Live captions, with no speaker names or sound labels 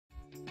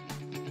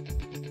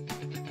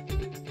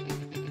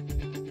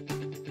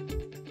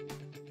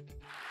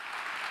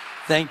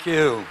Thank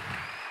you.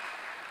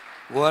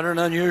 What an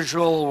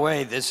unusual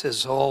way this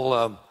has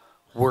all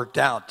worked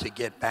out to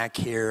get back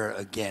here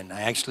again.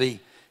 I actually,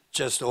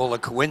 just all a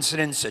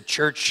coincidence, a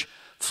church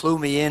flew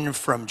me in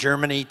from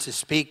Germany to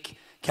speak.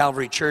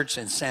 Calvary Church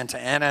in Santa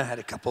Ana, had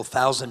a couple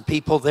thousand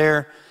people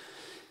there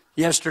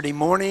yesterday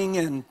morning,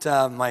 and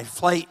my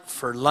flight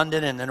for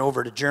London and then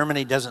over to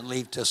Germany doesn't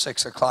leave till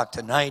 6 o'clock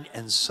tonight,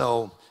 and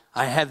so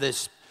I have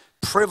this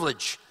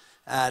privilege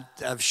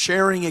of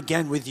sharing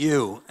again with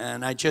you,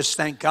 and I just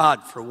thank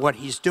God for what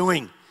He's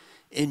doing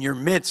in your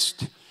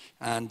midst.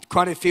 And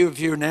quite a few of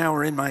you now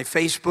are in my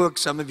Facebook.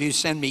 Some of you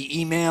send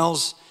me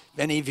emails. If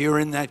any of you are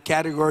in that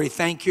category,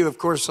 thank you. Of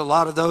course, a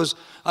lot of those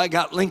I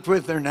got linked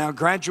with are now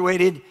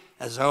graduated,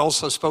 as I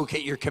also spoke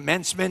at your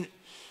commencement.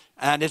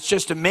 And it's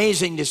just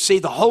amazing to see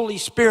the Holy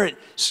Spirit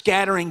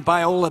scattering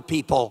Biola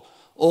people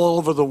all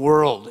over the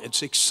world.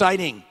 It's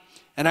exciting.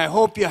 And I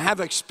hope you have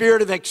a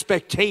spirit of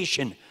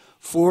expectation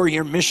for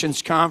your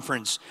missions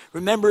conference.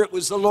 Remember, it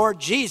was the Lord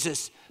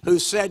Jesus who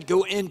said,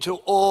 go into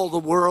all the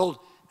world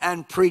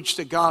and preach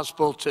the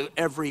gospel to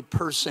every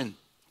person.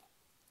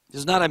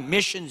 It's not a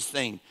missions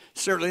thing,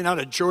 certainly not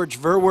a George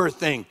Verwer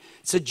thing.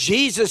 It's a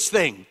Jesus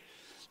thing.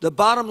 The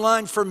bottom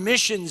line for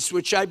missions,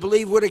 which I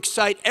believe would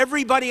excite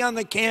everybody on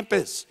the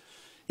campus,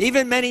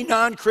 even many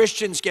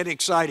non-Christians get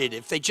excited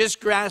if they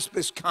just grasp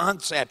this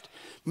concept.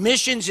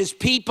 Missions is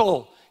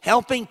people,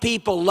 helping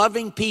people,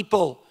 loving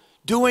people,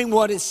 doing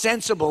what is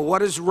sensible,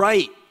 what is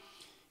right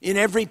in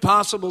every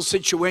possible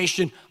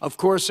situation, of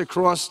course,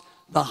 across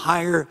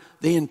the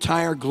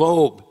entire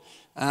globe.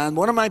 And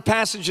one of my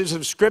passages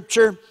of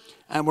Scripture,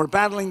 and we're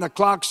battling the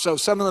clock, so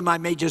some of them I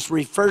may just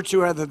refer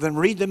to rather than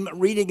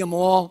reading them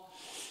all,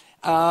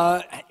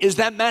 is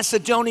that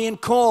Macedonian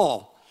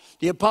call.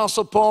 The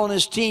Apostle Paul and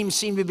his team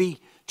seem to be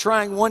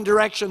trying one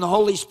direction. The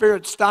Holy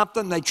Spirit stopped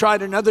them. They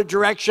tried another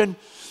direction.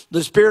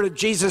 The Spirit of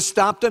Jesus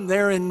stopped them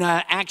there in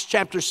Acts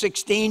chapter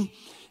 16.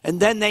 And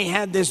then they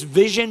had this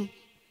vision,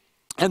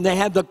 and they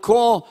had the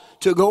call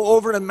to go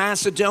over to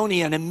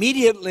Macedonia. And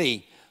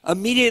immediately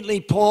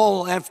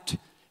Paul left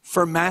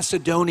for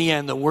Macedonia,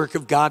 and the work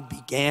of God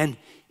began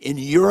in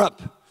Europe,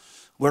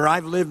 where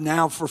I've lived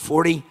now for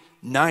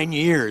 49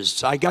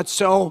 years. I got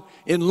so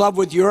in love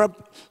with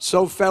Europe,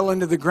 so fell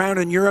into the ground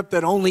in Europe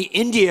that only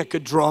India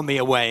could draw me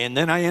away. And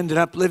then I ended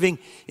up living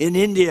in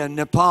India and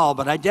Nepal.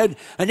 But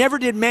I never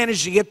did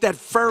manage to get that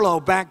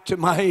furlough back to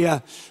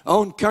my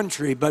own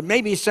country. But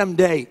maybe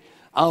someday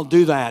I'll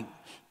do that.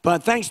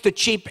 But thanks to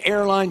cheap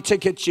airline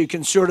tickets, you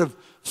can sort of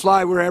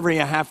fly wherever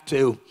you have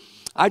to.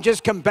 I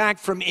just come back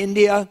from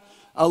India,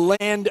 a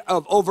land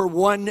of over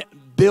 1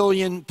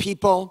 billion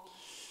people.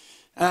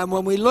 And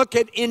when we look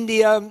at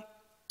India,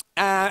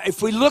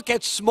 if we look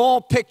at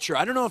small picture,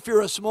 I don't know if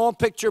you're a small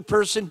picture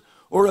person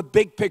or a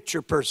big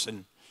picture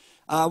person.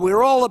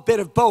 We're all a bit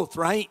of both,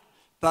 right?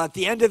 But at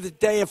the end of the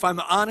day, if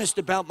I'm honest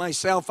about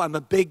myself, I'm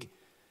a big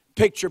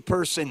picture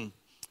person.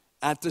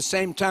 At the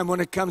same time, when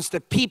it comes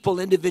to people,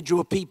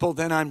 individual people,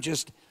 then I'm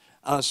just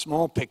a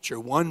small picture,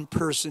 one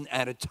person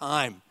at a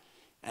time.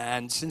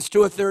 And since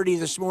 2:30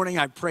 this morning,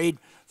 I prayed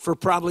for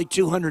probably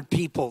 200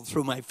 people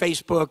through my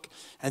Facebook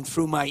and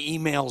through my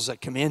emails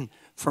that come in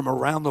from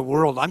around the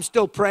world. I'm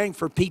still praying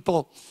for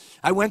people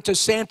I went to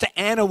Santa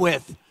Ana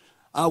with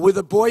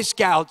the Boy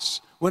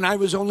Scouts when I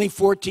was only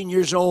 14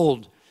 years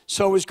old.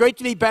 So it was great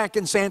to be back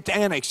in Santa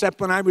Ana,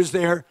 except when I was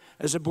there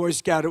as a Boy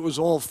Scout, it was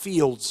all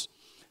fields.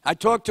 I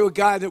talked to a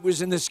guy that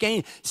was in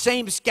the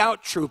same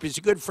scout troop. He's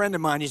a good friend of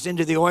mine. He's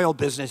into the oil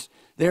business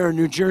there in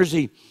New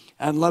Jersey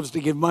and loves to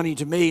give money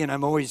to me, and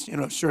I'm always,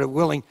 sort of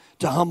willing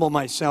to humble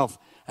myself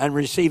and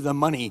receive the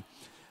money.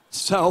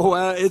 So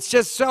it's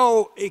just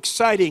so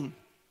exciting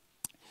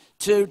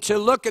to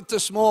look at the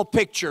small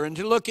picture and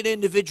to look at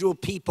individual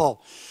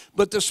people.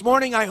 But this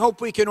morning, I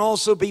hope we can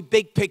also be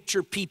big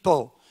picture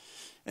people.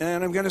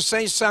 And I'm going to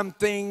say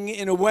something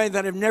in a way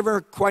that I've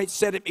never quite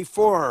said it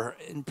before.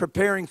 In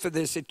preparing for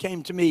this, it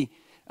came to me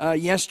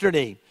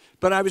yesterday.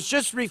 But I was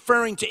just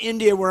referring to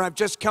India, where I've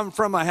just come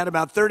from. I had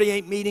about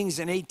 38 meetings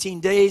in 18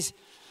 days,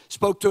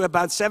 spoke to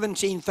about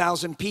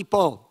 17,000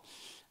 people.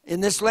 In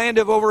this land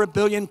of over 1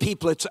 billion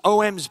people, it's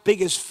OM's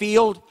biggest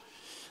field,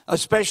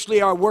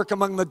 especially our work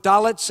among the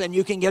Dalits, and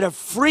you can get a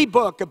free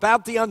book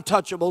about the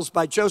Untouchables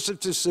by Joseph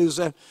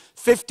D'Souza,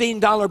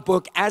 $15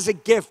 book as a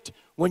gift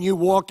when you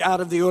walk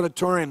out of the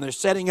auditorium. They're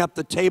setting up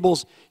the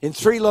tables in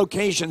 3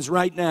 locations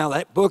right now.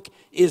 That book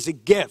is a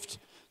gift.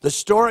 The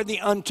Story of the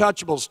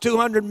Untouchables,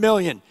 200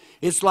 million.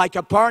 It's like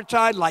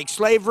apartheid, like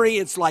slavery,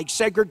 it's like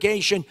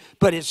segregation,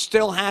 but it's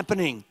still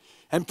happening.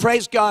 And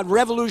praise God,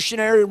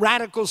 revolutionary,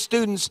 radical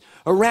students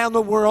around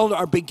the world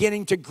are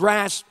beginning to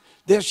grasp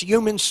this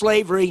human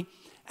slavery.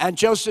 And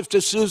Joseph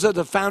D'Souza,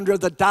 the founder of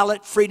the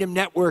Dalit Freedom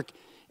Network,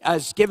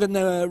 has written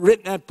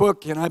that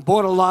book, and I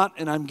bought a lot,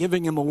 and I'm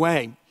giving them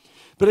away.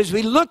 But as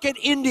we look at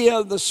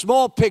India, the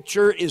small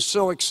picture is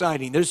so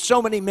exciting. There's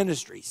so many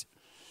ministries.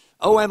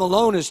 OM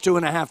alone is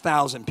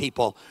 2,500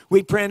 people.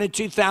 We planted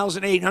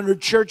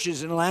 2,800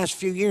 churches in the last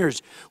few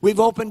years. We've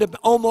opened up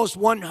almost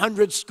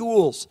 100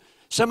 schools.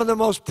 Some of the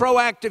most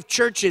proactive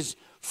churches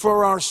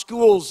for our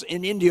schools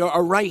in India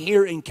are right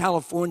here in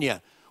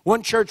California.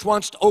 One church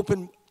wants to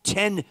open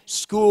 10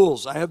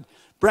 schools. I had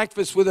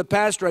breakfast with a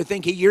pastor, I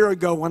think, a year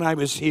ago when I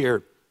was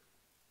here.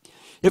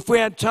 If we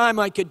had time,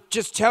 I could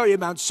just tell you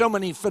about so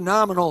many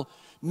phenomenal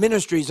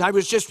ministries. I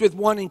was just with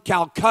one in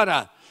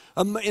Calcutta,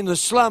 in the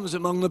slums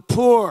among the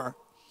poor.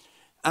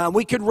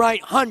 We could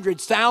write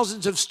hundreds,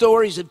 thousands of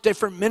stories of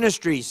different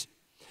ministries.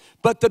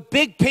 But the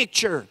big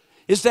picture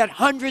is that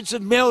hundreds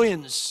of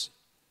millions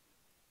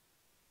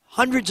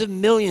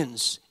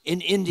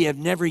in India have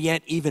never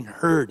yet even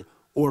heard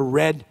or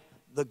read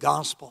the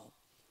gospel.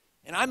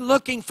 And I'm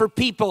looking for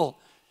people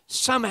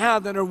somehow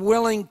that are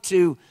willing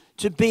to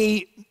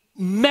be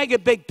mega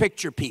big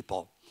picture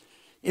people.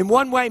 In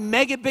one way,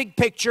 mega big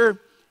picture,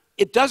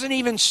 it doesn't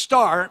even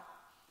start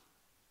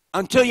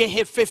until you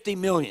hit 50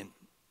 million.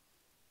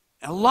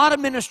 A lot of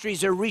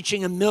ministries are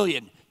reaching 1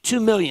 million, 2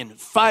 million,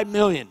 5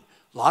 million.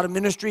 A lot of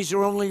ministries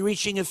are only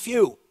reaching a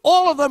few.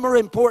 All of them are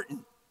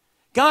important.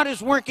 God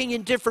is working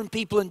in different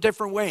people in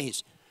different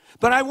ways.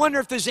 But I wonder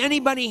if there's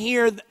anybody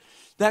here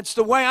that's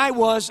the way I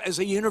was as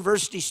a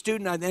university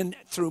student. I then,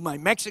 through my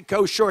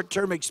Mexico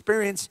short-term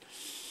experience,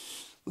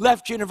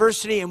 left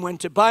university and went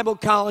to Bible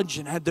college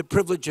and had the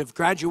privilege of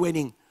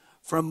graduating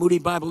from Moody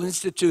Bible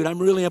Institute. I'm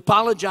really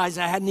apologize.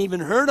 I hadn't even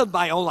heard of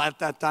Biola at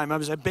that time. I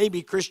was a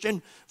baby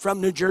Christian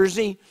from New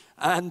Jersey.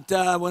 And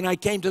when I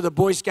came to the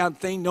Boy Scout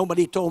thing,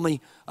 nobody told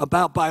me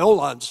about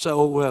Biola.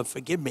 So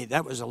forgive me,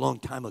 that was a long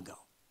time ago.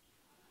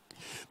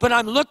 But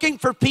I'm looking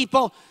for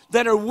people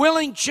that are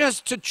willing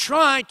just to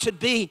try to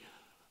be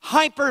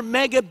hyper,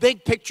 mega,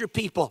 big picture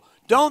people.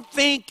 Don't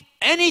think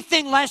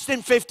anything less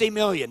than 50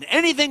 million.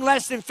 Anything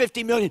less than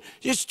 50 million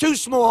is too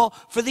small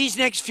for these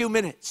next few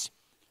minutes.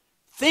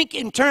 Think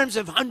in terms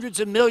of hundreds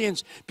of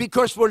millions,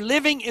 because we're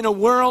living in a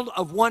world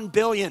of 1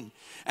 billion.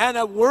 And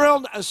a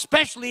world,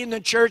 especially in the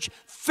church,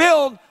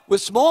 filled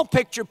with small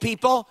picture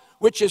people,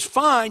 which is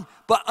fine,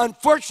 but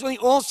unfortunately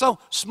also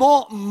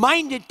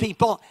small-minded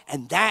people,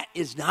 and that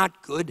is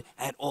not good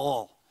at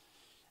all.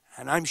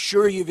 And I'm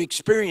sure you've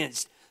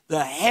experienced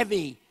the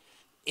heavy,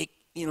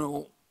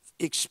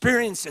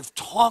 experience of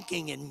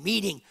talking and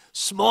meeting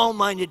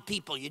small-minded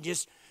people.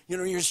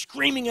 You're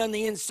screaming on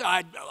the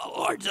inside, oh,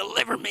 Lord,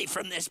 deliver me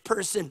from this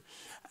person.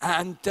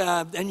 And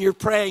you're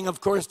praying, of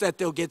course, that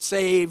they'll get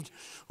saved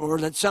or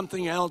that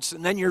something else.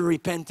 And then you're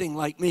repenting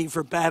like me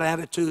for bad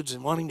attitudes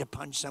and wanting to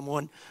punch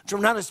someone. So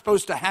we're not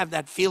supposed to have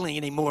that feeling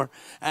anymore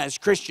as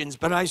Christians,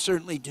 but I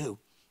certainly do.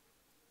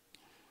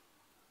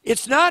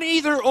 It's not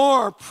either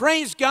or.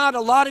 Praise God,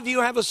 a lot of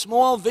you have a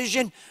small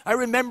vision. I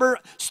remember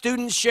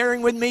students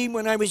sharing with me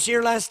when I was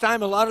here last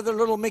time, a lot of their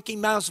little Mickey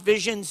Mouse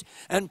visions,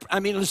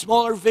 the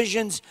smaller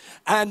visions.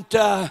 And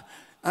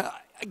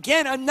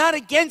again, I'm not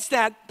against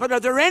that, but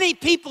are there any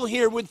people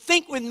here would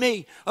think with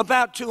me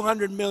about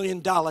 $200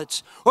 million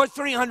or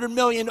 300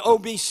 million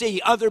OBC,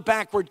 other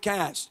backward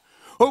caste,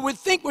 or would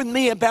think with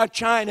me about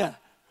China,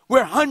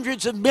 where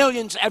hundreds of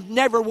millions have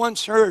never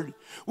once heard,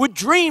 would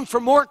dream for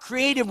more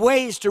creative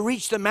ways to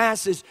reach the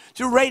masses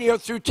through radio,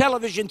 through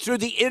television, through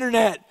the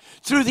internet,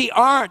 through the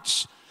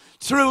arts,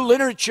 through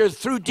literature,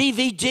 through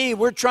DVD.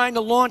 We're trying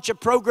to launch a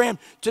program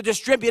to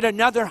distribute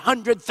another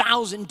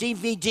 100,000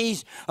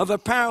 DVDs of a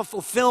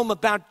powerful film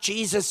about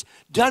Jesus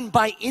done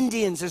by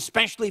Indians,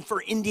 especially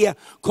for India,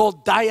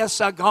 called Daya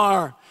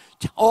Sagar.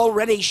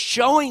 Already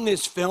showing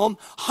this film,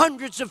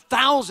 hundreds of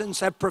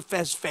thousands have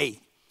professed faith.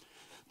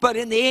 But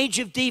in the age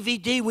of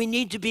DVD, we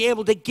need to be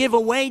able to give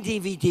away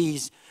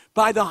DVDs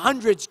by the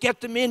hundreds,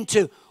 get them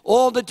into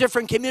all the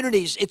different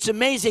communities. It's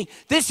amazing.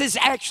 This is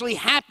actually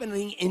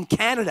happening in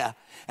Canada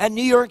and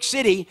New York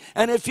City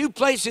and a few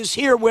places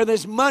here where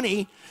there's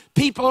money.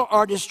 People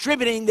are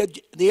distributing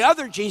the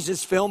other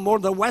Jesus film, or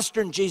the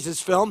Western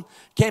Jesus film,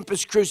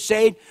 Campus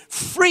Crusade,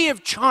 free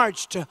of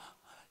charge to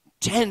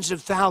tens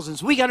of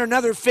thousands. We got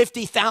another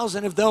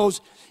 50,000 of those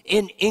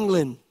in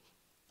England.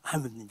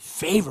 I'm in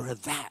favor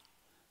of that.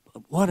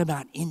 But what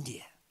about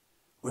India?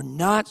 We're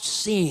not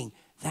seeing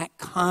that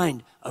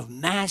kind of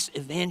mass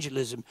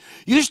evangelism.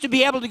 You used to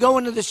be able to go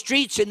into the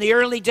streets in the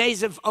early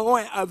days of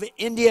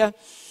India.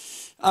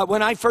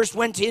 When I first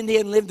went to India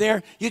and lived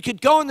there, you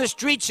could go in the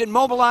streets and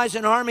mobilize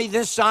an army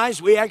this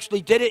size. We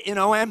actually did it in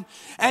OM.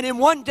 And in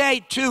one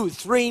day,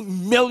 2-3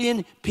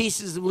 million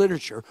pieces of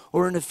literature,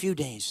 or in a few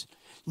days.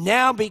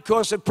 Now,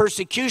 because of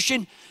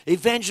persecution,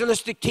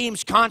 evangelistic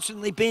teams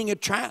constantly being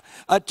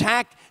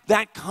attacked,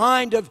 that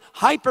kind of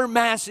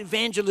hyper-mass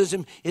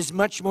evangelism is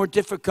much more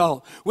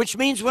difficult. Which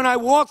means when I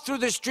walked through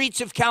the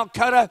streets of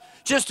Calcutta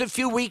just a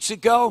few weeks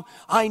ago,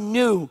 I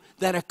knew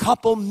that a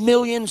couple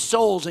million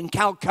souls in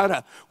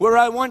Calcutta, where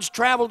I once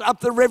traveled up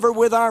the river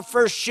with our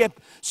first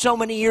ship so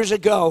many years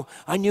ago,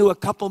 I knew a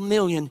couple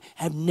million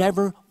have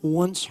never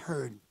once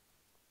heard.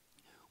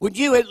 Would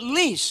you at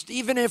least,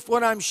 even if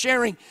what I'm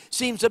sharing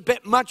seems a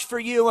bit much for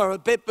you or a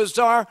bit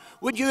bizarre,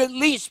 would you at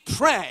least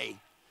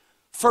pray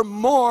for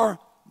more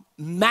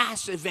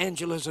mass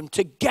evangelism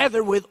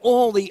together with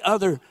all the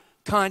other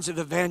kinds of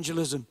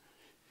evangelism?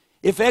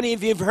 If any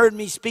of you have heard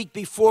me speak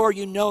before,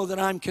 you know that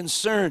I'm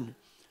concerned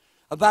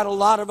about a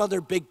lot of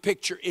other big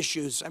picture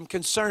issues. I'm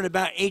concerned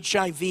about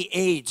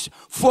HIV/AIDS,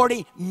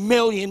 40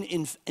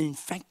 million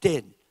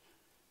infected.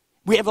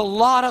 We have a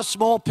lot of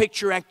small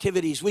picture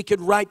activities. We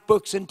could write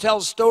books and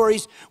tell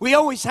stories. We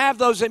always have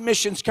those at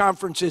missions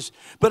conferences.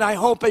 But I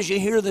hope as you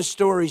hear the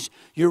stories,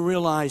 you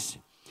realize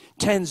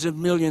tens of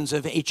millions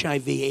of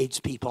HIV/AIDS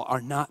people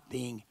are not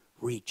being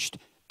reached.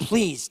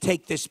 Please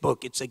take this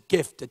book. It's a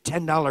gift, a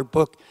 $10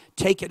 book.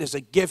 Take it as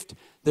a gift.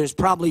 There's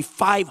probably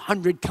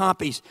 500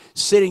 copies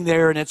sitting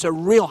there, and it's a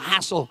real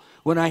hassle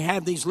when I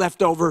have these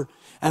left over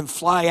and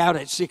fly out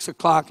at 6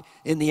 o'clock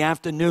in the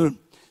afternoon.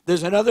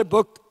 There's another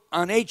book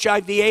on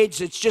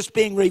HIV/AIDS. It's just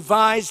being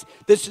revised.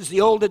 This is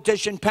the old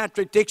edition.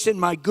 Patrick Dixon,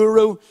 my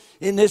guru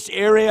in this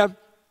area.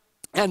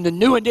 And the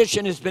new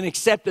edition has been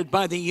accepted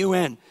by the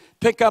UN.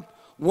 Pick up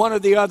one or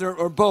the other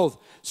or both.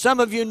 Some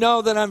of you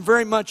know that I'm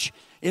very much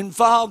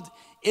involved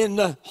in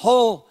the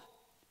whole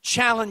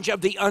challenge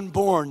of the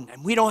unborn.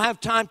 And we don't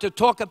have time to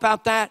talk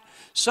about that.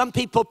 Some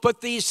people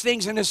put these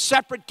things in a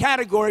separate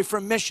category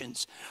from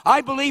missions.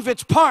 I believe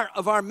it's part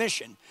of our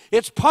mission.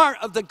 It's part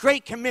of the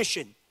Great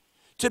Commission.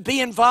 To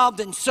be involved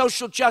in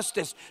social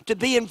justice, to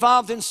be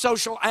involved in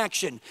social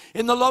action.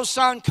 In the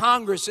Lausanne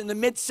Congress in the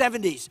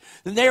mid-70s,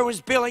 and there was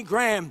Billy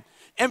Graham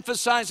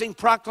emphasizing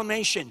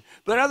proclamation.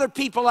 But other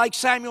people like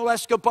Samuel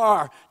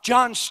Escobar,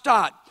 John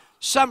Stott,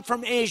 some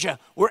from Asia,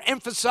 were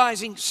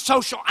emphasizing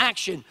social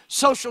action,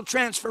 social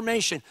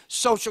transformation,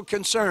 social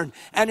concern.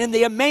 And in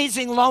the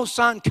amazing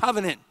Lausanne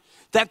Covenant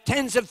that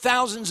tens of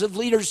thousands of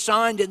leaders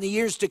signed in the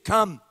years to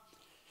come,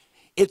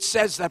 it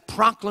says that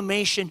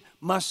proclamation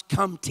must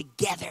come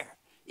together.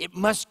 It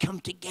must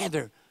come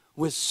together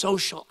with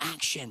social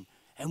action.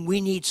 And we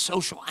need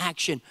social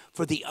action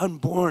for the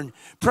unborn.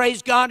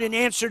 Praise God, in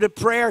answer to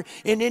prayer,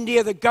 in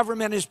India, the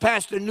government has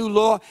passed a new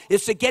law.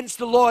 It's against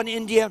the law in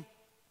India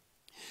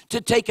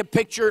to take a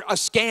picture, a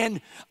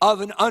scan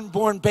of an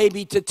unborn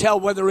baby to tell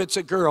whether it's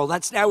a girl.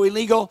 That's now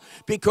illegal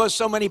because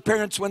so many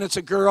parents, when it's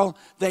a girl,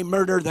 they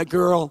murder the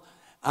girl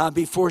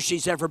before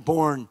she's ever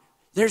born.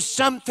 There's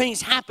some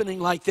things happening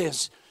like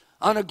this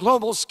on a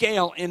global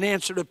scale in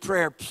answer to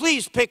prayer.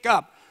 Please pick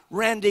up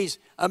Randy's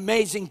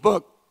amazing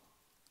book,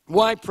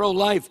 Why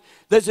Pro-Life.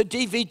 There's a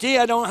DVD.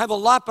 I don't have a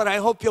lot, but I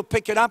hope you'll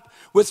pick it up,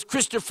 with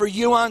Christopher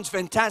Yuan's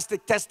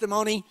fantastic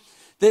testimony.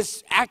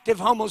 This active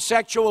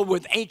homosexual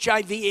with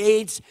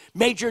HIV/AIDS,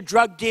 major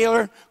drug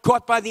dealer,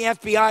 caught by the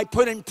FBI,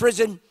 put in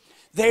prison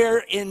there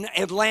in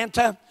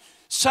Atlanta,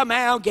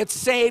 somehow gets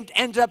saved,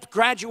 ends up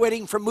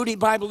graduating from Moody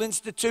Bible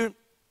Institute.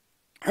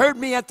 Heard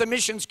me at the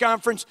missions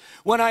conference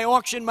when I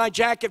auctioned my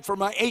jacket for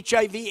my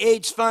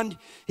HIV/AIDS fund.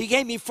 He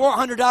gave me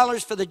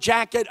 $400 for the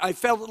jacket. I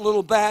felt a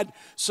little bad,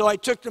 so I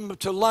took him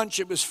to lunch.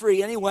 It was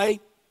free anyway.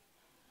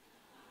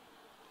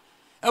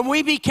 And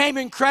we became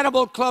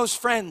incredible close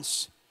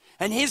friends.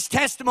 And his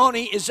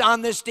testimony is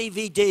on this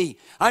DVD.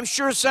 I'm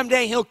sure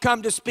someday he'll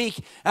come to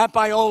speak at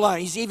Biola.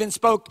 He's even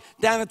spoke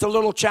down at the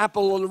little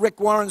chapel, Rick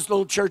Warren's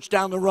little church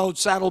down the road,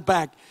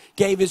 Saddleback,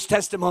 gave his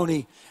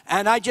testimony.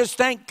 And I just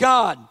thank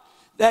God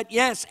that,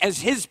 yes, as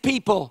his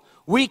people,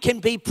 we can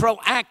be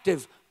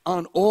proactive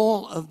on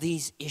all of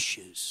these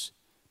issues.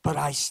 But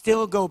I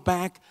still go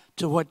back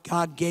to what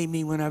God gave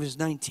me when I was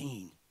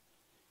 19.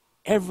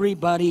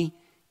 Everybody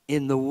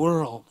in the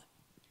world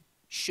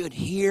should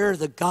hear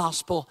the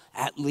gospel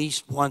at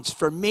least once.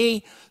 For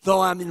me,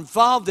 though I'm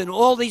involved in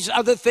all these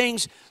other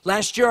things,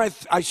 last year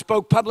I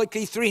spoke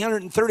publicly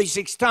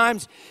 336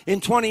 times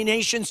in 20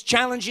 nations,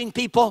 challenging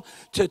people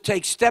to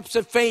take steps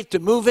of faith, to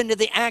move into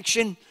the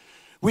action.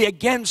 We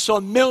again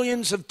saw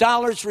millions of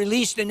dollars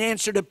released in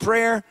answer to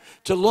prayer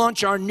to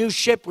launch our new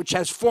ship, which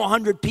has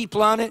 400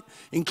 people on it,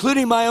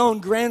 including my own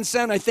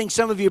grandson. I think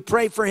some of you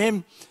pray for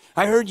him.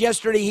 I heard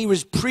yesterday he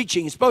was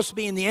preaching. He's supposed to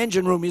be in the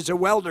engine room. He's a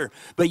welder.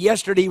 But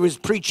yesterday he was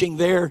preaching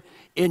there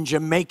in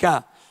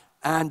Jamaica.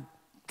 And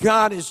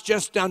God has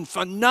just done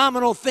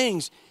phenomenal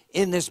things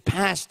in this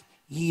past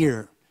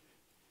year.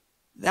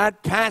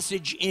 That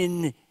passage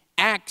in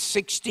Acts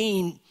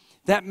 16,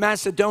 that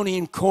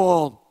Macedonian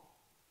call,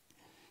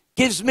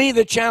 gives me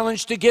the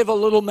challenge to give a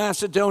little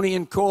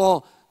Macedonian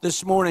call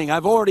this morning.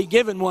 I've already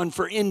given one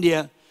for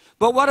India.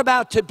 But what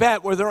about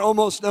Tibet, where there are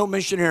almost no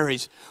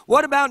missionaries?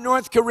 What about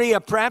North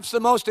Korea, perhaps the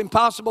most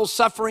impossible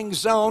suffering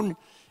zone,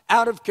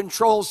 out of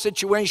control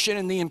situation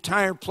in the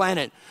entire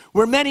planet,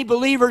 where many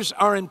believers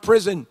are in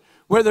prison,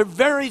 where there are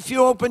very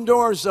few open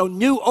doors, though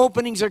new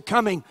openings are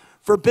coming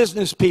for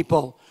business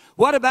people?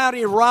 What about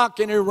Iraq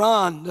and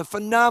Iran, the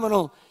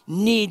phenomenal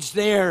needs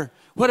there?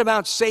 What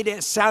about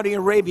Saudi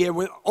Arabia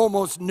with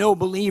almost no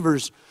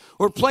believers?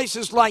 Or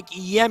places like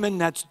Yemen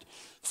that's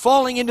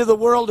falling into the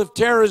world of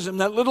terrorism,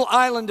 that little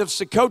island of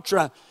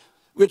Socotra,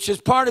 which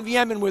is part of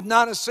Yemen with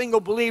not a single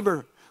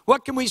believer.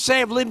 What can we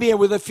say of Libya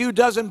with a few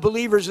dozen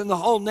believers in the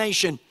whole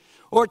nation?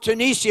 Or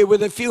Tunisia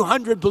with a few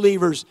hundred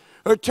believers?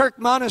 Or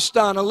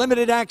Turkmenistan, a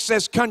limited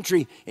access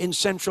country in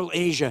Central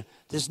Asia?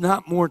 There's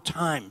not more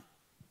time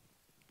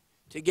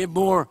to give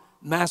more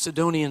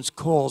Macedonians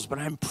calls, but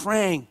I'm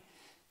praying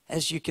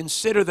as you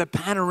consider the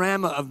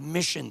panorama of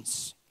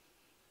missions,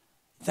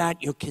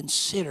 that you'll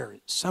consider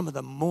some of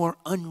the more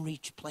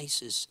unreached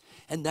places,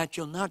 and that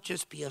you'll not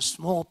just be a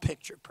small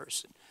picture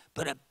person,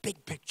 but a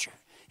big picture.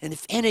 And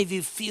if any of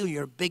you feel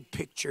you're a big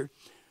picture,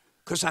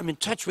 because I'm in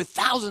touch with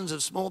thousands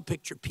of small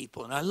picture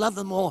people, and I love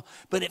them all,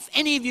 but if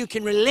any of you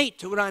can relate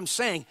to what I'm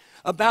saying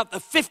about the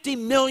 50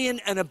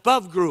 million and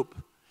above group,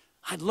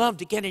 I'd love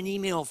to get an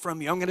email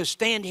from you. I'm going to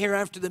stand here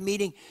after the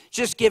meeting,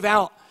 just give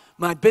out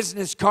my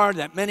business card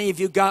that many of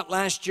you got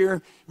last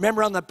year.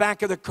 Remember on the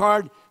back of the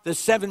card, the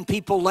 7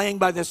 people laying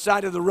by the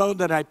side of the road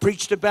that I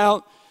preached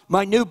about?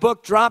 My new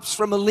book, Drops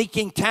from a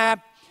Leaking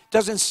Tap.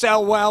 Doesn't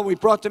sell well. We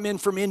brought them in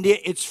from India.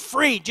 It's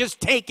free.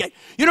 Just take it.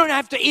 You don't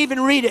have to even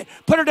read it.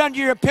 Put it under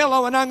your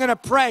pillow, and I'm going to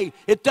pray.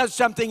 It does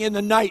something in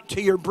the night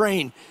to your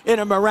brain in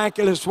a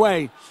miraculous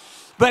way.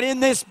 But in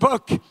this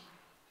book,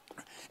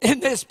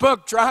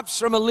 Drops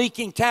from a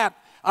Leaking Tap,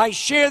 I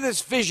share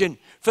this vision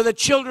for the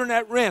children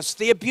at risk,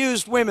 the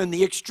abused women,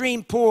 the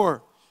extreme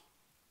poor,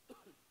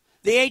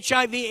 the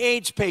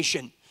HIV/AIDS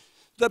patient,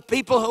 the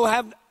people who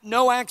have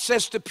no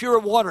access to pure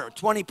water,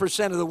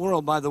 20% of the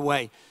world, by the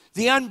way,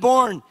 the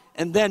unborn,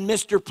 and then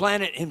Mr.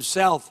 Planet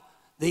himself,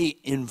 the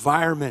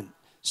environment.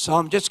 So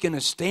I'm just going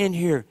to stand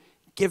here,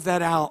 give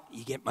that out.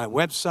 You get my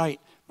website,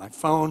 my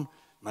phone,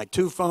 my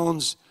 2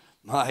 phones,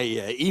 my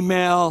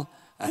email,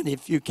 and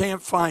if you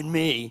can't find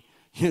me,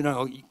 you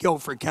go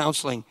for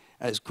counseling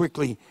as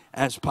quickly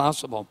as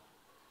possible.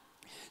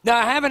 Now,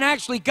 I haven't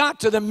actually got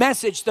to the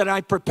message that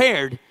I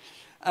prepared.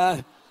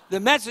 The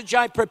message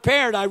I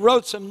prepared, I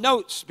wrote some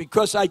notes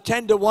because I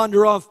tend to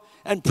wander off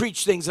and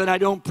preach things that I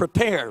don't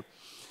prepare.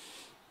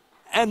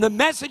 And the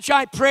message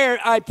I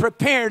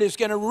prepared is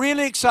going to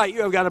really excite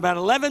you. I've got about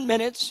 11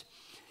 minutes.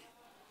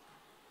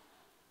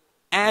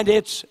 And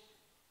it's,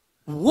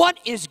 what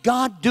is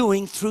God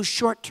doing through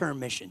short-term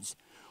missions?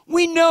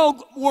 We know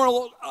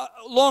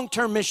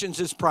long-term missions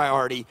is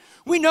priority.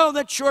 We know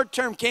that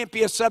short-term can't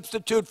be a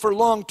substitute for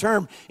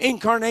long-term,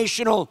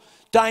 incarnational,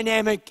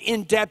 dynamic,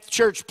 in-depth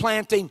church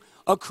planting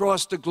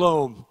across the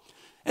globe.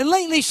 And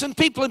lately, some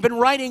people have been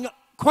writing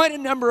quite a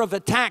number of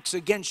attacks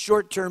against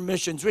short-term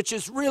missions, which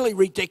is really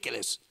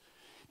ridiculous.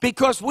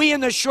 Because we in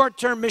the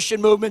short-term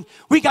mission movement,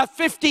 we got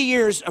 50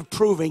 years of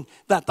proving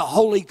that the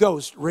Holy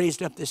Ghost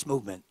raised up this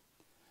movement.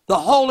 The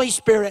Holy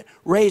Spirit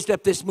raised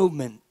up this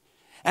movement.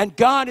 And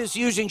God is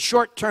using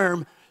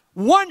short-term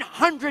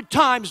 100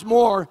 times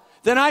more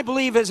than I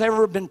believe has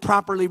ever been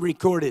properly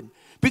recorded.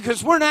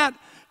 Because we're not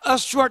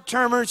us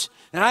short-termers,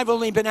 and I've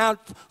only been out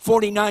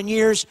 49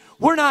 years,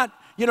 we're not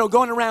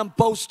going around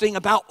boasting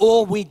about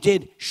all we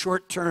did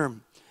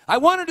short-term. I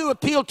wanted to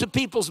appeal to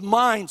people's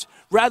minds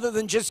rather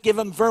than just give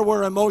them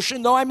Verwer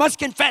emotion, though I must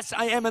confess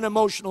I am an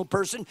emotional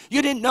person.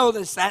 You didn't know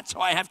this, so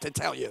I have to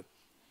tell you.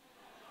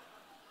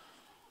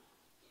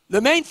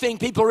 The main thing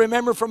people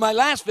remember from my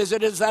last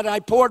visit is that I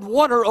poured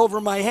water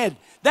over my head.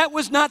 That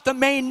was not the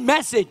main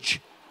message.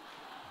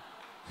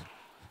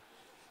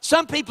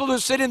 Some people who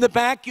sit in the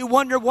back, you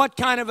wonder what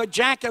kind of a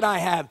jacket I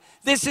have.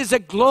 This is a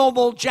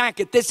global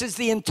jacket. This is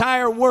the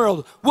entire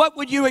world. What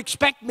would you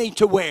expect me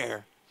to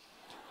wear?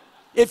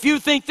 If you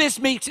think this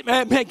makes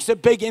a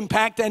big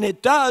impact, and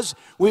it does,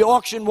 we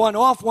auctioned one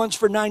off once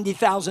for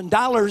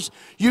 $90,000.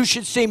 You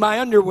should see my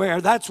underwear.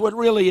 That's what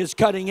really is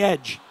cutting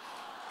edge.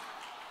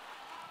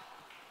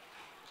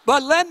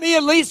 But let me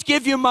at least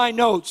give you my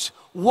notes.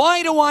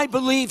 Why do I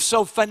believe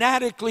so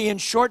fanatically in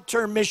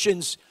short-term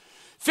missions?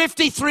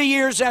 53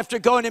 years after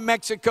going to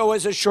Mexico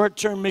as a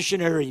short-term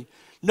missionary.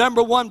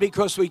 Number one,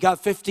 because we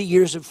got 50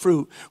 years of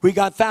fruit. We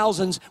got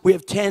thousands, we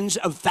have tens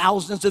of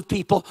thousands of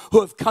people who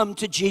have come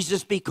to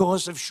Jesus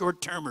because of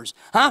short-termers.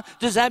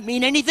 Does that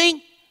mean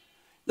anything?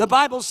 The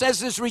Bible says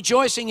there's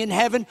rejoicing in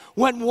heaven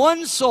when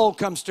one soul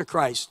comes to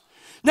Christ.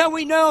 Now,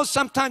 we know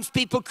sometimes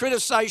people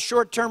criticize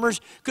short-termers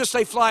because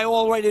they fly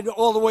all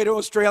the way to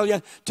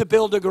Australia to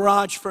build a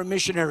garage for a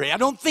missionary. I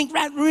don't think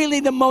that's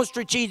really the most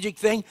strategic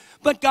thing,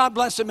 but God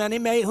bless them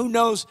anyway. Who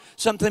knows,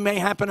 something may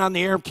happen on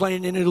the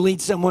airplane and it'll lead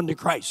someone to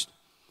Christ.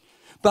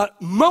 But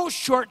most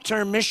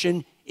short-term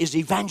mission is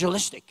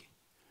evangelistic.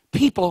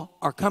 People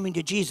are coming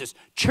to Jesus.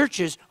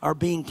 Churches are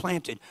being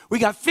planted. We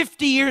got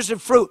 50 years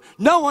of fruit.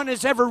 No one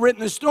has ever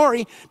written a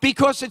story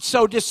because it's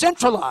so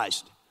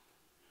decentralized.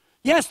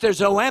 Yes,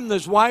 there's OM,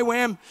 there's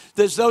YWAM,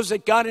 there's those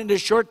that got into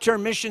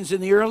short-term missions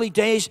in the early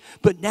days,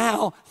 but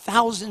now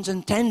thousands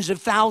and tens of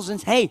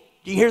thousands, hey,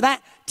 do you hear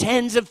that?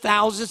 Tens of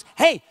thousands,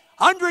 hey,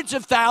 hundreds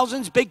of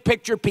thousands, big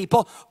picture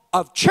people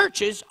of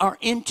churches are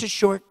into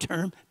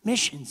short-term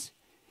missions.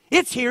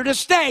 It's here to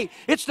stay.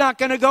 It's not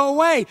going to go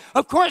away.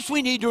 Of course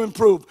we need to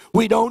improve.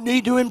 We don't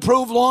need to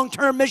improve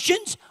long-term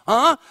missions.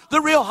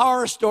 The real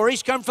horror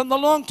stories come from the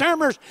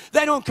long-termers.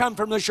 They don't come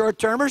from the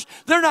short-termers.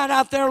 They're not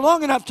out there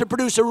long enough to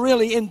produce a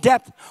really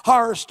in-depth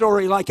horror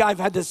story like I've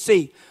had to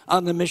see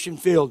on the mission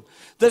field.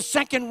 The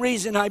second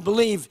reason I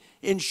believe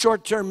in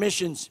short-term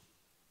missions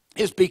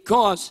is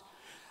because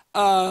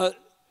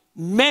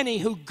many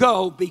who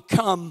go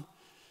become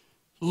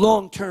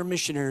long-term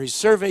missionaries.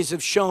 Surveys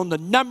have shown the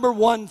number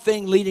one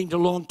thing leading to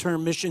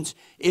long-term missions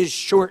is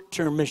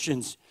short-term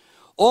missions.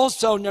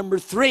 Also, number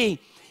three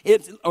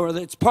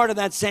it's part of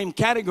that same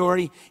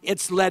category,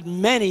 it's led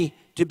many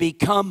to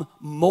become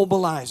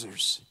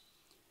mobilizers.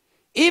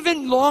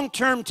 Even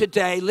long-term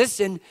today,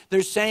 listen,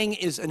 they're saying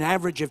is an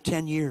average of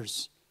 10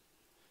 years.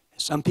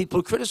 Some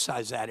people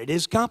criticize that. It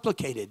is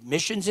complicated.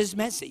 Missions is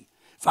messy.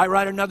 If I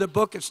write another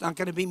book, it's not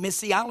going to be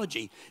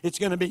missiology. It's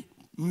going to be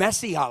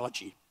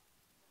messiology.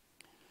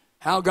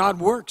 How God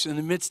works in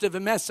the midst of a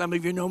mess. Some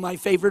of you know my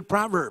favorite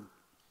proverb.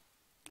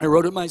 I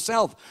wrote it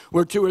myself.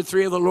 Where 2 or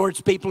 3 of the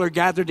Lord's people are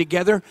gathered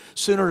together,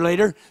 sooner or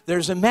later,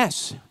 there's a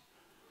mess.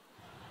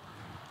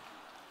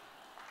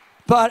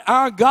 But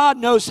our God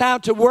knows how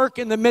to work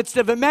in the midst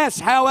of a mess.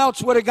 How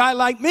else would a guy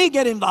like me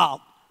get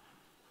involved?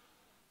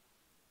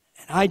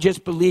 And I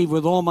just believe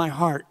with all my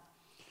heart,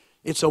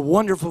 it's a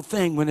wonderful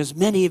thing when as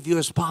many of you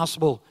as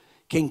possible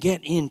can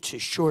get into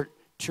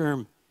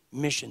short-term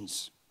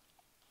missions.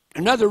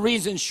 Another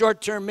reason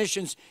short-term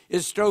missions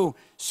is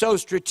so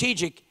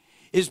strategic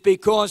is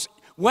because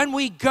when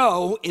we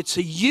go, it's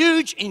a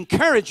huge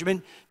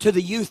encouragement to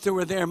the youth who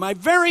are there. My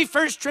very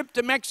first trip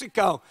to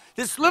Mexico,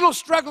 this little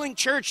struggling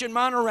church in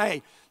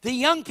Monterrey, the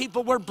young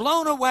people were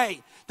blown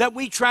away that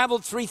we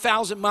traveled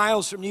 3,000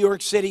 miles from New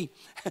York City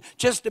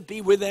just to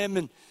be with them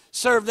and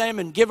serve them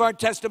and give our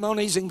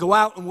testimonies and go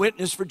out and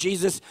witness for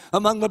Jesus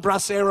among the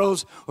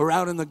braceros or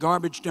out in the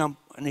garbage dump,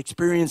 an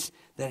experience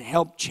that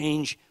helped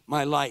change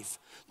my life.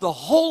 The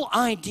whole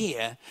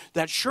idea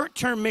that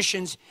short-term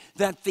missions,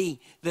 that the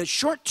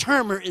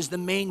short-termer is the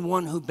main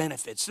one who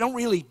benefits. They don't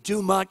really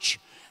do much,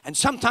 and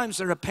sometimes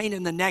they're a pain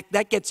in the neck.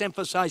 That gets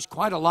emphasized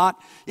quite a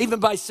lot, even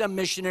by some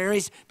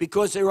missionaries,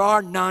 because there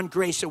are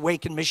non-grace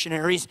awakened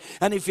missionaries.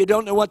 And if you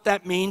don't know what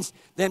that means,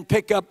 then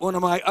pick up one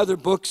of my other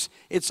books.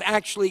 It's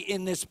actually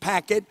in this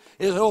packet.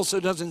 It also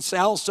doesn't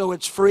sell, so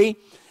it's free.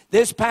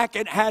 This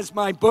packet has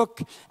my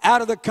book,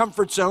 Out of the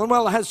Comfort Zone.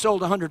 Well, it has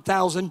sold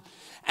 100,000.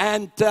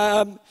 And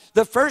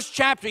the first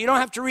chapter, you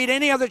don't have to read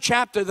any other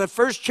chapter. The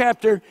first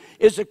chapter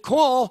is a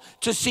call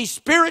to see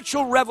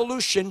spiritual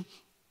revolution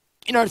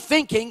in our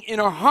thinking, in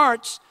our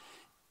hearts,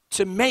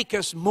 to make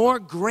us more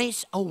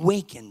grace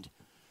awakened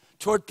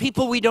toward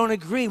people we don't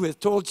agree with,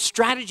 toward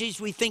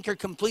strategies we think are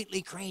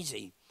completely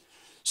crazy.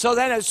 So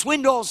that, as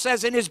Swindoll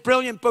says in his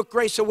brilliant book,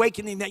 Grace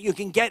Awakening, that you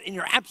can get in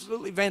your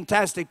absolutely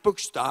fantastic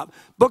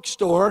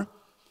bookstore,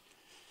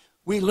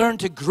 we learn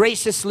to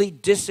graciously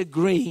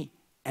disagree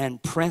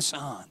and press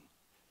on.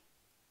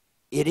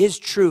 It is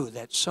true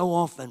that so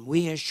often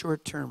we as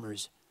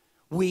short-termers,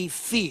 we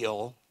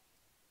feel,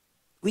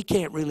 we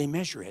can't really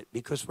measure it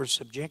because we're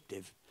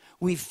subjective.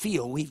 We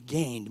feel we've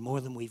gained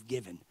more than we've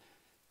given.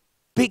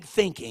 Big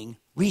thinking,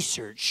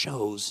 research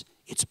shows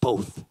it's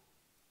both.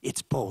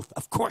 It's both.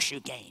 Of course you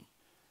gain.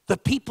 The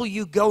people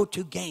you go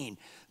to gain.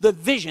 The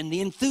vision,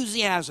 the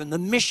enthusiasm, the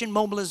mission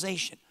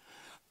mobilization.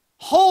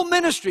 Whole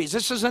ministries,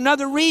 this is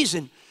another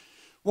reason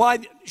why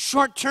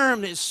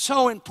short-term is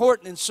so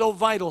important and so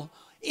vital.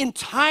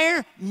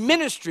 Entire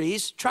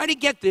ministries, try to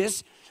get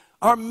this,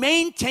 are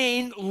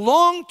maintained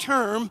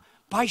long-term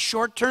by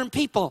short-term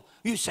people.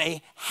 You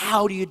say,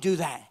 how do you do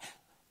that?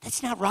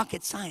 That's not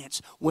rocket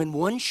science. When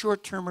one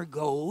short-termer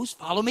goes,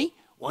 follow me,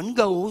 one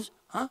goes,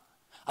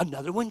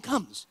 another one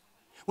comes.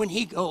 When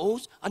he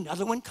goes,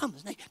 another one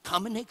comes. They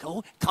come and they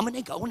go, come and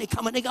they go, and they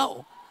come and they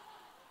go.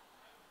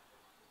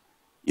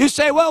 You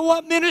say, well,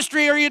 what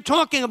ministry are you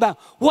talking about?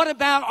 What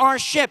about our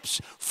ships?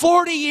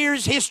 40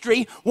 years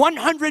history,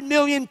 100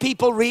 million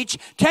people reached,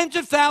 tens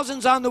of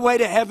thousands on the way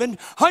to heaven,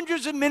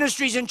 hundreds of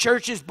ministries and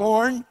churches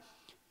born,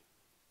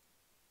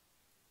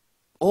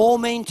 all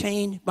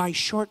maintained by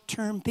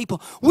short-term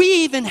people. We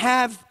even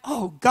have,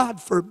 oh,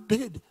 God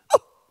forbid, oh,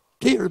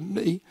 dear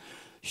me,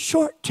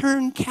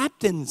 short-term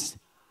captains.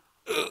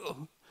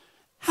 Ugh.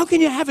 How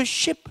can you have a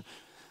ship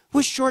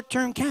with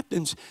short-term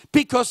captains?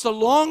 Because the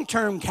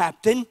long-term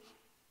captain,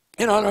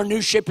 and on our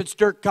new ship, it's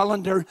Dirk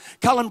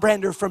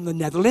Cullenbrander from the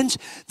Netherlands.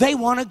 They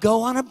want to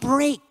go on a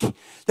break.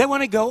 They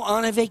want to go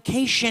on a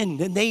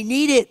vacation, and they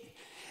need it.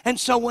 And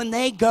so when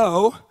they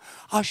go,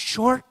 a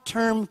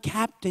short-term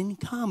captain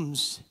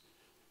comes,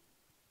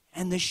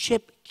 and the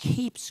ship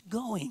keeps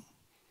going.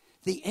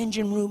 The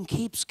engine room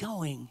keeps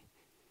going.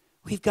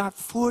 We've got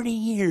 40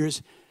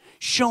 years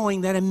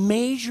showing that a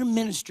major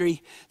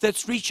ministry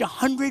that's reached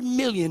 100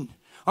 million.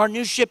 Our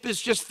new ship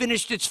has just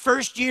finished its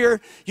first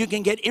year. You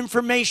can get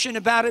information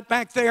about it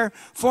back there.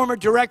 Former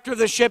director of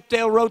the ship,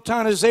 Dale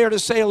Roton, is there to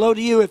say hello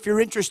to you if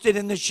you're interested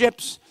in the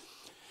ships.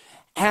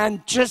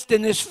 And just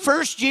in this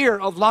first year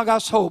of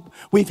Lagos Hope,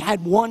 we've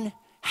had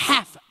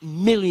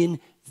 500,000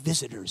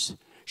 visitors.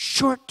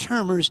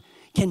 Short-termers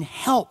can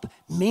help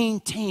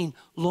maintain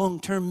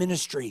long-term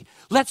ministry.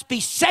 Let's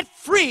be set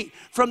free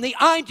from the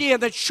idea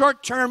that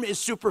short-term is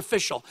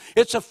superficial.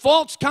 It's a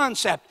false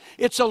concept.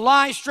 It's a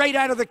lie straight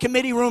out of the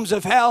committee rooms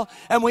of hell,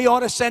 and we ought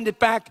to send it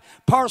back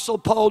parcel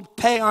polled,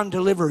 pay on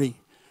delivery.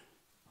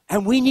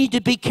 And we need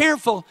to be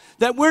careful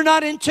that we're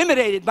not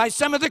intimidated by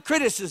some of the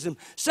criticism,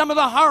 some of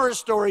the horror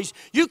stories.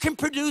 You can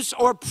produce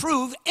or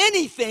prove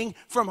anything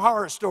from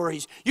horror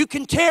stories. You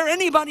can tear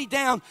anybody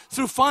down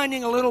through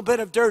finding a little bit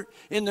of dirt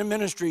in the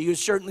ministry. You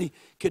certainly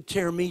could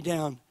tear me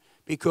down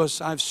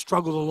because I've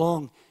struggled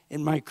along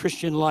in my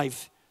Christian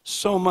life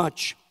so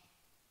much,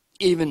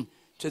 even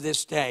to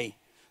this day.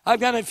 I've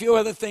got a few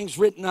other things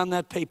written on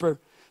that paper,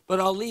 but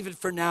I'll leave it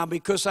for now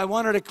because I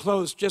wanted to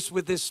close just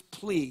with this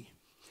plea,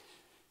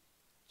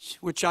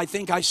 which I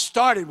think I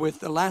started with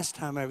the last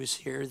time I was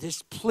here,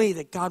 this plea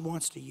that God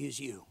wants to use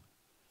you.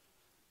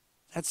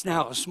 That's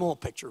now a small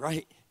picture,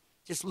 right?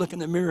 Just look in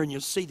the mirror and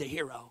you'll see the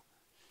hero.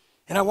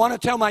 And I want to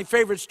tell my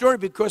favorite story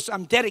because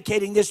I'm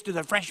dedicating this to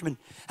the freshmen.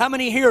 How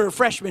many here are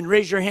freshmen?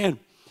 Raise your hand.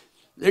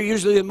 They're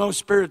usually the most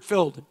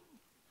spirit-filled.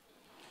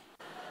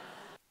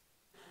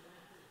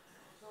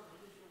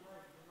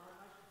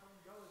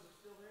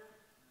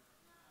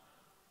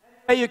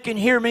 You can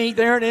hear me.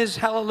 There it is.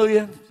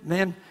 Hallelujah.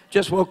 Man,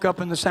 just woke up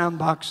in the sound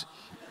box.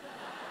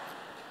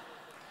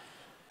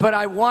 But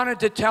I wanted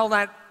to tell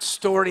that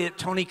story that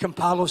Tony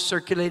Campolo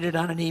circulated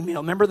on an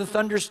email. Remember the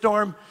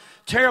thunderstorm?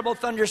 Terrible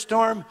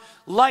thunderstorm,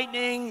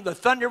 lightning, the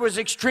thunder was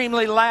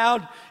extremely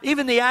loud.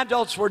 Even the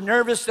adults were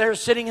nervous there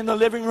sitting in the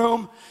living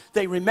room.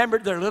 They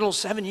remembered their little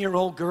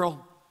 7-year-old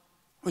girl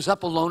was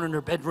up alone in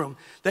her bedroom.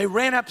 They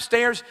ran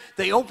upstairs,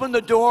 they opened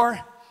the door,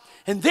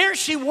 and there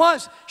she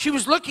was. She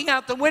was looking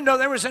out the window.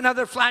 There was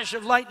another flash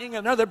of lightning,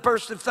 another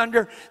burst of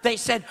thunder. They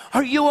said,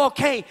 "Are you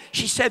okay?"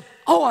 She said,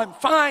 "Oh, I'm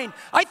fine.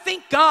 I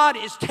think God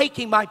is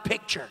taking my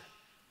picture."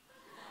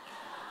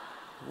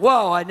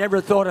 Whoa, I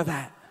never thought of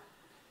that.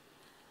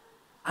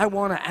 I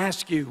want to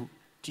ask you,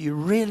 do you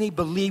really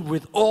believe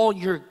with all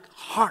your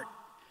heart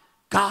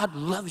God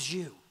loves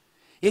you?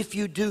 If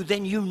you do,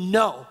 then you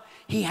know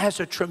He has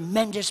a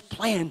tremendous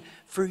plan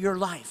for your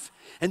life.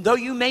 And though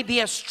you may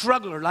be a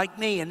struggler like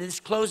me, in this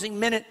closing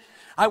minute,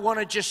 I want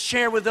to just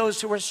share with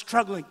those who are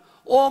struggling.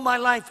 All my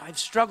life, I've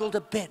struggled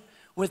a bit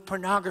with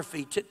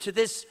pornography. To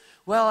this,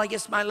 well, I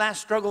guess my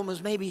last struggle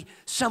was maybe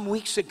some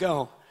weeks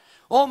ago.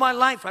 All my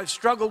life, I've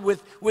struggled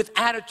with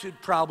attitude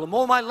problem.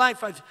 All my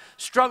life, I've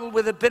struggled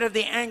with a bit of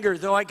the anger,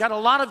 though I got a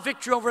lot of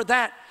victory over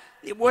that.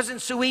 It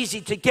wasn't so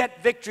easy to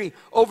get victory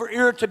over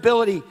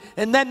irritability.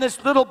 And then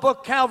this little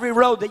book, Calvary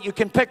Road, that you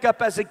can pick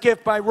up as a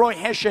gift by Roy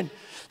Hession,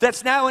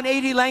 that's now in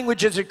 80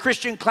 languages, a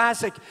Christian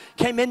classic,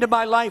 came into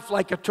my life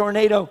like a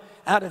tornado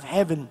out of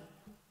heaven.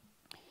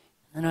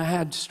 And I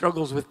had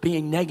struggles with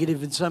being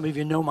negative, and some of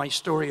you know my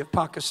story of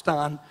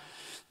Pakistan.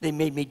 They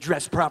made me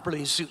dress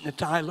properly, a suit and a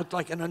tie. I looked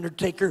like an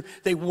undertaker.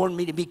 They warned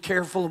me to be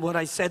careful of what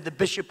I said. The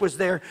bishop was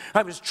there.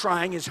 I was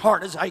trying as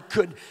hard as I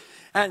could.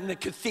 And the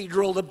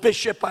cathedral, the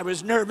bishop, I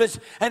was nervous.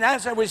 And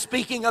as I was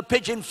speaking, a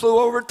pigeon flew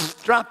over,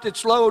 dropped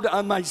its load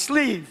on my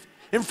sleeve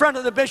in front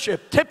of the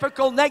bishop.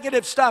 Typical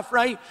negative stuff,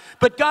 right?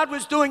 But God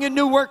was doing a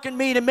new work in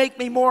me to make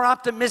me more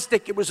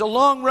optimistic. It was a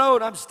long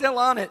road. I'm still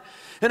on it.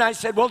 And I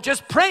said, well,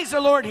 just praise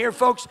the Lord here,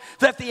 folks,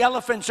 that the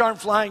elephants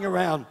aren't flying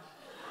around.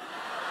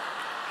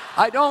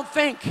 I don't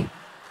think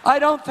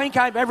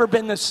I've ever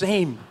been the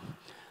same.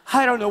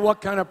 I don't know what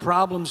kind of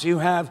problems you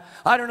have.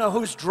 I don't know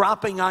who's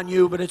dropping on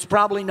you, but it's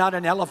probably not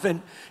an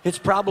elephant. It's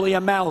probably a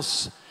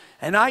mouse.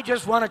 And I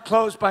just want to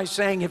close by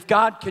saying if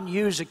God can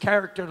use a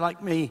character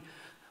like me,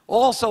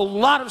 also a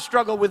lot of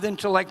struggle with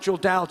intellectual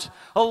doubts,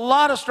 a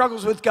lot of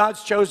struggles with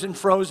God's chosen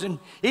frozen,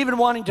 even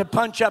wanting to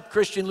punch up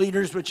Christian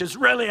leaders, which is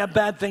really a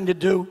bad thing to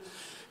do,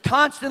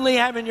 constantly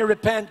having to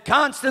repent,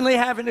 constantly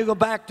having to go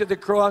back to the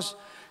cross,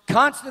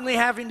 constantly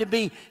having to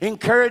be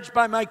encouraged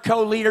by my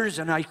co-leaders,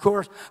 and of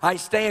course, I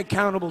stay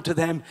accountable to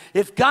them.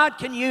 If God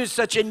can use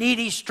such a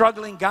needy,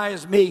 struggling guy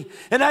as me,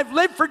 and I've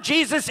lived for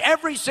Jesus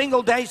every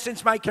single day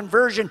since my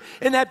conversion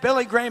in that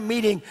Billy Graham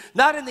meeting,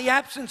 not in the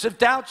absence of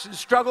doubts and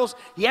struggles,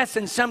 yes,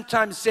 and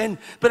sometimes sin,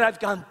 but I've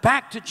gone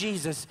back to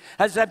Jesus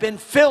as I've been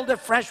filled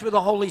afresh with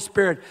the Holy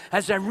Spirit,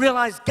 as I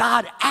realize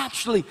God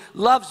actually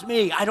loves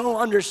me. I don't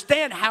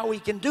understand how He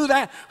can do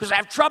that because I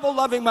have trouble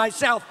loving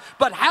myself,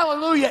 but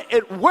hallelujah,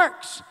 it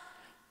works.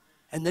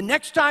 And the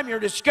next time you're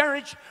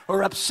discouraged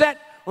or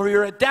upset or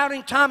you're a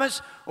doubting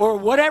Thomas or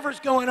whatever's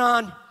going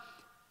on,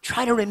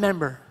 try to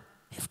remember,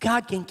 if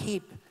God can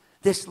keep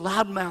this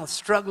loudmouth,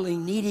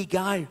 struggling, needy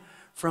guy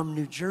from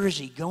New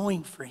Jersey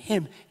going for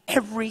Him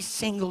every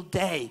single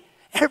day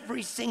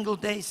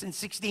since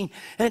 16.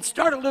 And it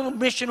started a little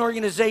mission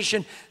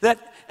organization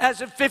that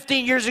as of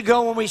 15 years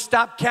ago when we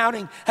stopped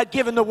counting had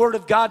given the Word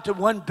of God to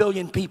 1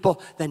 billion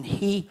people, then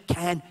He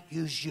can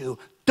use you.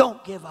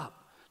 Don't give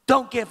up.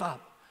 Don't give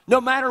up. No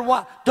matter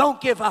what,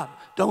 don't give up.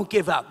 Don't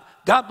give up.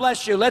 God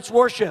bless you. Let's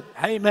worship.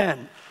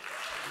 Amen.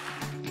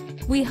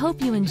 We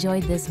hope you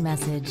enjoyed this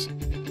message.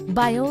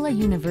 Biola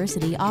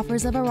University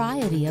offers a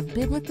variety of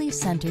biblically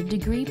centered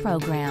degree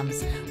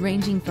programs,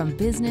 ranging from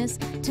business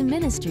to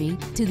ministry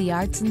to the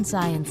arts and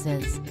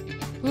sciences.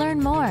 Learn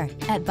more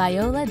at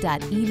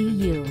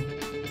biola.edu.